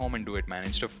to sit at home and do it, man,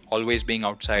 instead of always being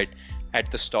outside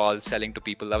at the stall selling to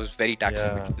people. That was very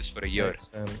taxing. We did this for a year. Makes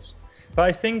sense. But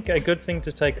I think a good thing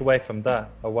to take away from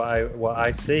that, or what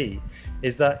I see,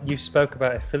 is that you spoke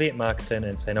about affiliate marketing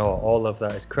and saying, oh, all of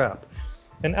that is crap.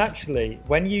 And actually,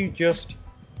 when you just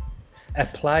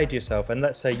applied yourself, and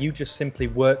let's say you just simply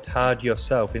worked hard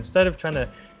yourself, instead of trying to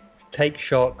take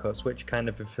shortcuts, which kind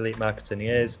of affiliate marketing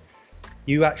is,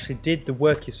 you actually did the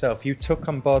work yourself. You took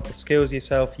on board the skills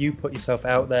yourself, you put yourself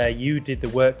out there, you did the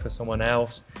work for someone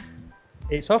else.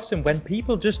 It's often when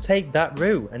people just take that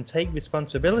route and take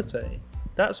responsibility,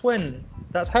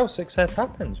 that's how success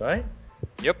happens, right?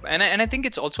 Yep. And I think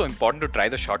it's also important to try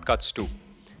the shortcuts too.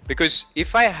 Because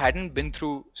if I hadn't been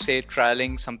through, say,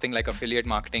 trialing something like affiliate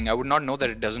marketing, I would not know that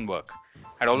it doesn't work.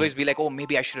 I'd always be like, oh,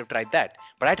 maybe I should have tried that.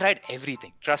 But I tried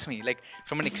everything. Trust me, like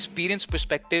from an experience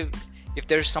perspective, if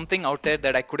there's something out there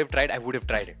that I could have tried, I would have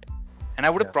tried it. And I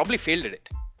would have probably failed at it.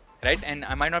 Right? And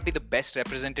I might not be the best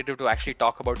representative to actually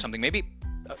talk about something. Maybe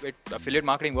affiliate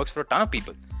marketing works for a ton of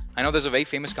people. I know there's a very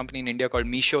famous company in India called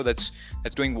Meesho that's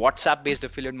doing WhatsApp-based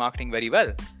affiliate marketing very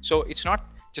well. So it's not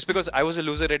just because I was a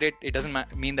loser at it, it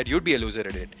doesn't mean that you'd be a loser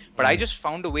at it. But I just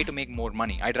found a way to make more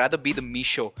money. I'd rather be the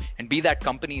Meesho and be that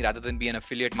company rather than be an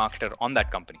affiliate marketer on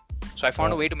that company. So I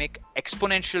found a way to make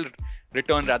exponential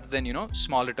return rather than,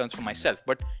 small returns for myself.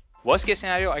 But worst case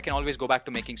scenario, I can always go back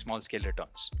to making small scale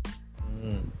returns.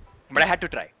 But I had to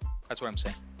try. That's what I'm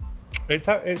saying.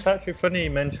 It's actually funny you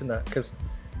mention that because,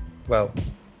 well,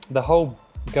 the whole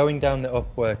going down the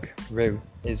Upwork route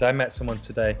is I met someone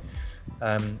today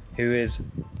who is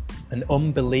an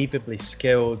unbelievably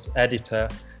skilled editor,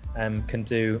 can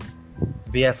do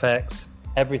VFX,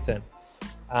 everything.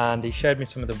 And he showed me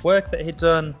some of the work that he'd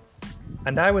done.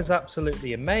 And I was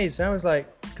absolutely amazed. I was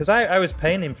like, because I was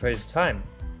paying him for his time.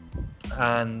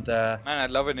 And man,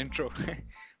 I'd love an intro.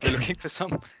 We're looking for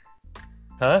some.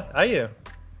 Huh? Are you?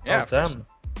 Yeah. Oh, damn.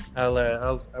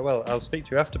 I'll speak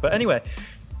to you after. But anyway,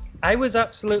 I was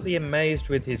absolutely amazed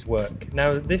with his work.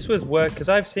 Now, this was work because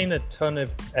I've seen a ton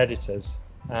of editors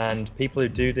and people who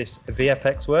do this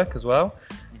VFX work as well,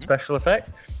 special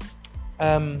effects.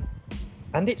 And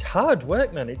it's hard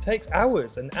work, man. It takes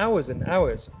hours and hours and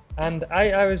hours. And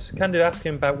I was kind of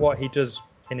asking about what he does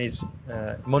in his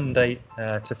Monday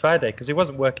to Friday because he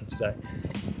wasn't working today.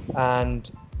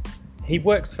 And he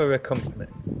works for a company.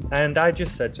 And I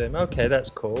just said to him, okay, that's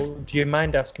cool. Do you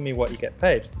mind asking me what you get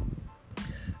paid?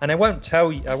 And I won't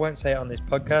say it on this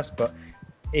podcast, but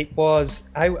it was,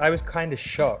 I was kind of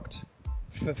shocked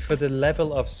for the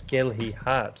level of skill he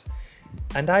had.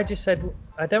 And I just said,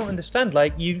 I don't understand.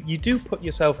 Like you do put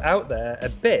yourself out there a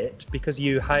bit because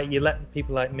you let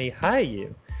people like me hire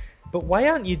you, but why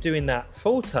aren't you doing that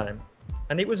full time?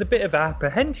 And it was a bit of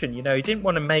apprehension. He didn't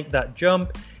want to make that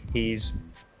jump. He's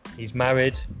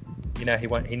married.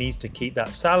 He needs to keep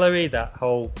that salary, that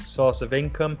whole source of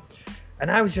income. And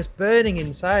I was just burning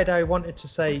inside. I wanted to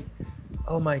say,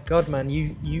 oh my God, man,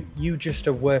 you just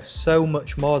are worth so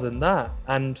much more than that.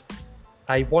 And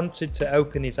I wanted to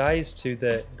open his eyes to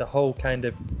the whole kind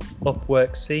of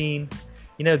Upwork scene.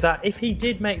 That if he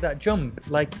did make that jump,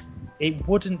 like it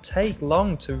wouldn't take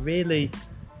long to really,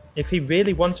 if he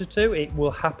really wanted to, it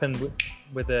will happen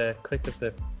with a click of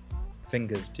the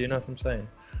fingers. Do you know what I'm saying?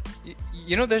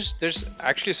 There's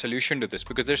actually a solution to this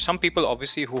because there's some people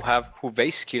obviously who are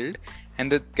very skilled,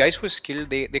 and the guys who are skilled,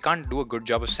 they can't do a good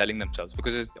job of selling themselves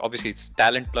because it's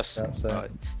talent plus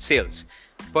sales.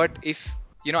 But if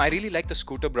I really like the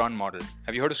Scooter Braun model.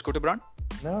 Have you heard of Scooter Braun?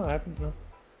 No, I haven't. No.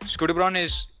 Scooter Braun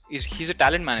he's a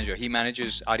talent manager. He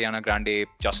manages Ariana Grande,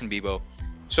 Justin Bieber.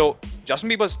 So Justin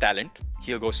Bieber's talent,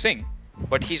 he'll go sing,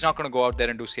 but he's not going to go out there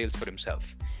and do sales for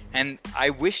himself. And I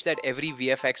wish that every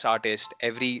VFX artist,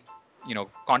 every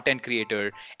content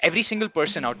creator, every single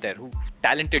person out there,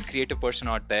 talented creative person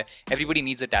out there, everybody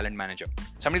needs a talent manager.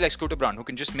 Somebody like Scooter Braun who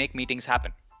can just make meetings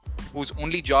happen, whose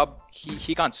only job,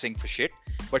 he can't sing for shit,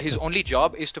 but his only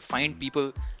job is to find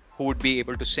people who would be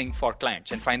able to sing for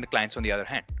clients and find the clients on the other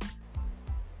hand.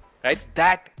 Right?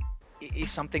 That is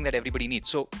something that everybody needs.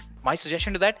 So my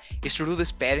suggestion to that is to do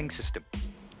this pairing system.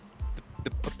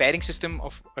 The pairing system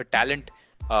of a talent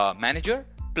manager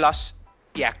plus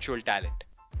the actual talent.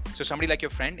 So somebody like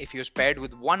your friend, if he was paired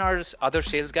with one other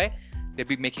sales guy,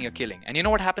 they'd be making a killing. And you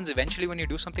know what happens eventually when you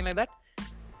do something like that?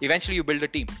 Eventually you build a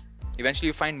team. Eventually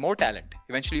you find more talent.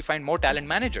 Eventually you find more talent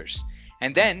managers.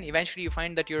 And then eventually you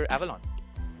find that you're Avalon.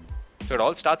 So it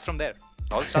all starts from there.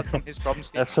 It all starts from his problem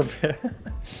statement.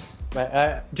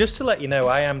 Just to let you know,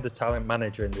 I am the talent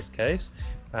manager in this case,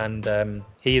 and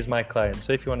he is my client.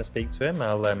 So if you want to speak to him,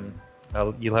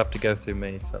 you'll have to go through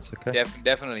me, if that's okay.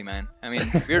 Definitely, man. I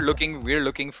mean, we're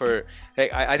looking for.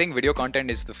 Like, I think video content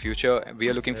is the future. We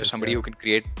are looking for somebody who can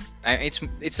create.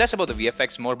 It's less about the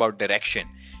VFX, more about direction.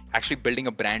 Actually building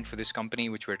a brand for this company,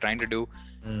 which we're trying to do.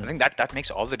 I think that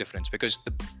makes all the difference, because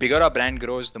the bigger our brand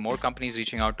grows, the more companies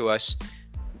reaching out to us.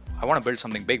 I want to build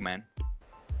something big, man.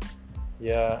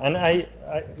 Yeah, and I,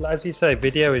 as you say,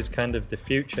 video is kind of the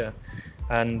future,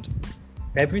 and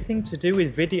everything to do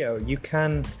with video, you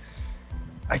can.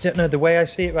 I don't know, the way I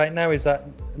see it right now is that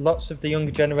lots of the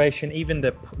younger generation, even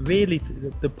the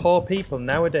poor people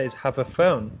nowadays, have a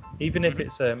phone, even if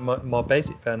it's a more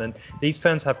basic phone, and these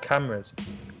phones have cameras.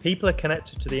 People are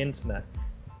connected to the internet.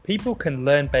 People can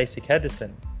learn basic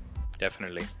editing.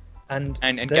 Definitely. And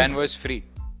Canva is free.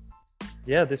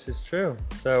 Yeah, this is true.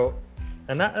 So,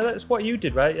 and that's what you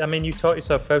did, right? I mean, you taught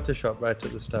yourself Photoshop right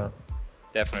at the start.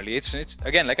 Definitely. It's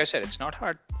again, like I said, it's not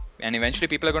hard, and eventually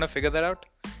people are going to figure that out,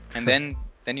 and then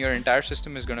your entire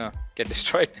system is going to get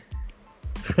destroyed.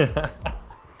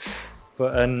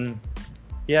 But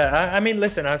yeah, I mean,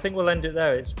 listen, I think we'll end it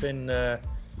there. It's been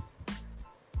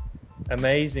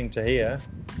amazing to hear,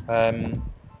 and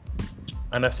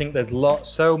I think there's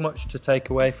so much to take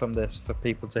away from this for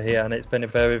people to hear, and it's been a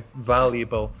very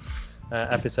valuable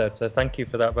episode. So thank you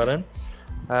for that, Varun.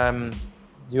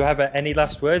 Do you have any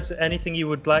last words? Anything you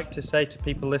would like to say to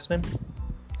people listening?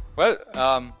 Well,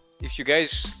 if you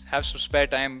guys have some spare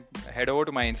time, head over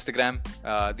to my Instagram,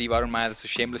 the Varun Mayya. That's a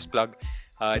shameless plug.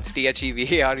 It's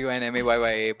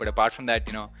TheVarunMayya. But apart from that,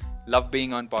 love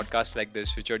being on podcasts like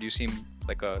this. Richard, you seem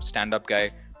like a stand-up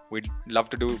guy. We'd love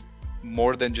to do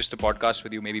more than just a podcast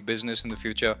with you, maybe business in the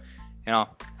future.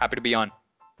 Happy to be on.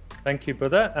 Thank you,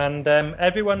 brother. And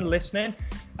everyone listening,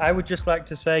 I would just like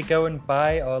to say, go and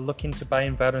buy or look into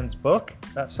buying Varun's book.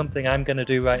 That's something I'm going to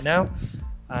do right now.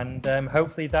 And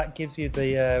hopefully that gives you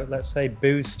the, let's say,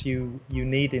 boost you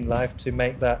need in life to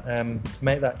make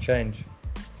that change.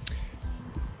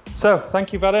 So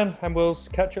thank you, Varun, and we'll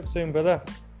catch up soon, brother.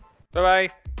 Bye-bye.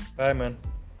 Bye, man.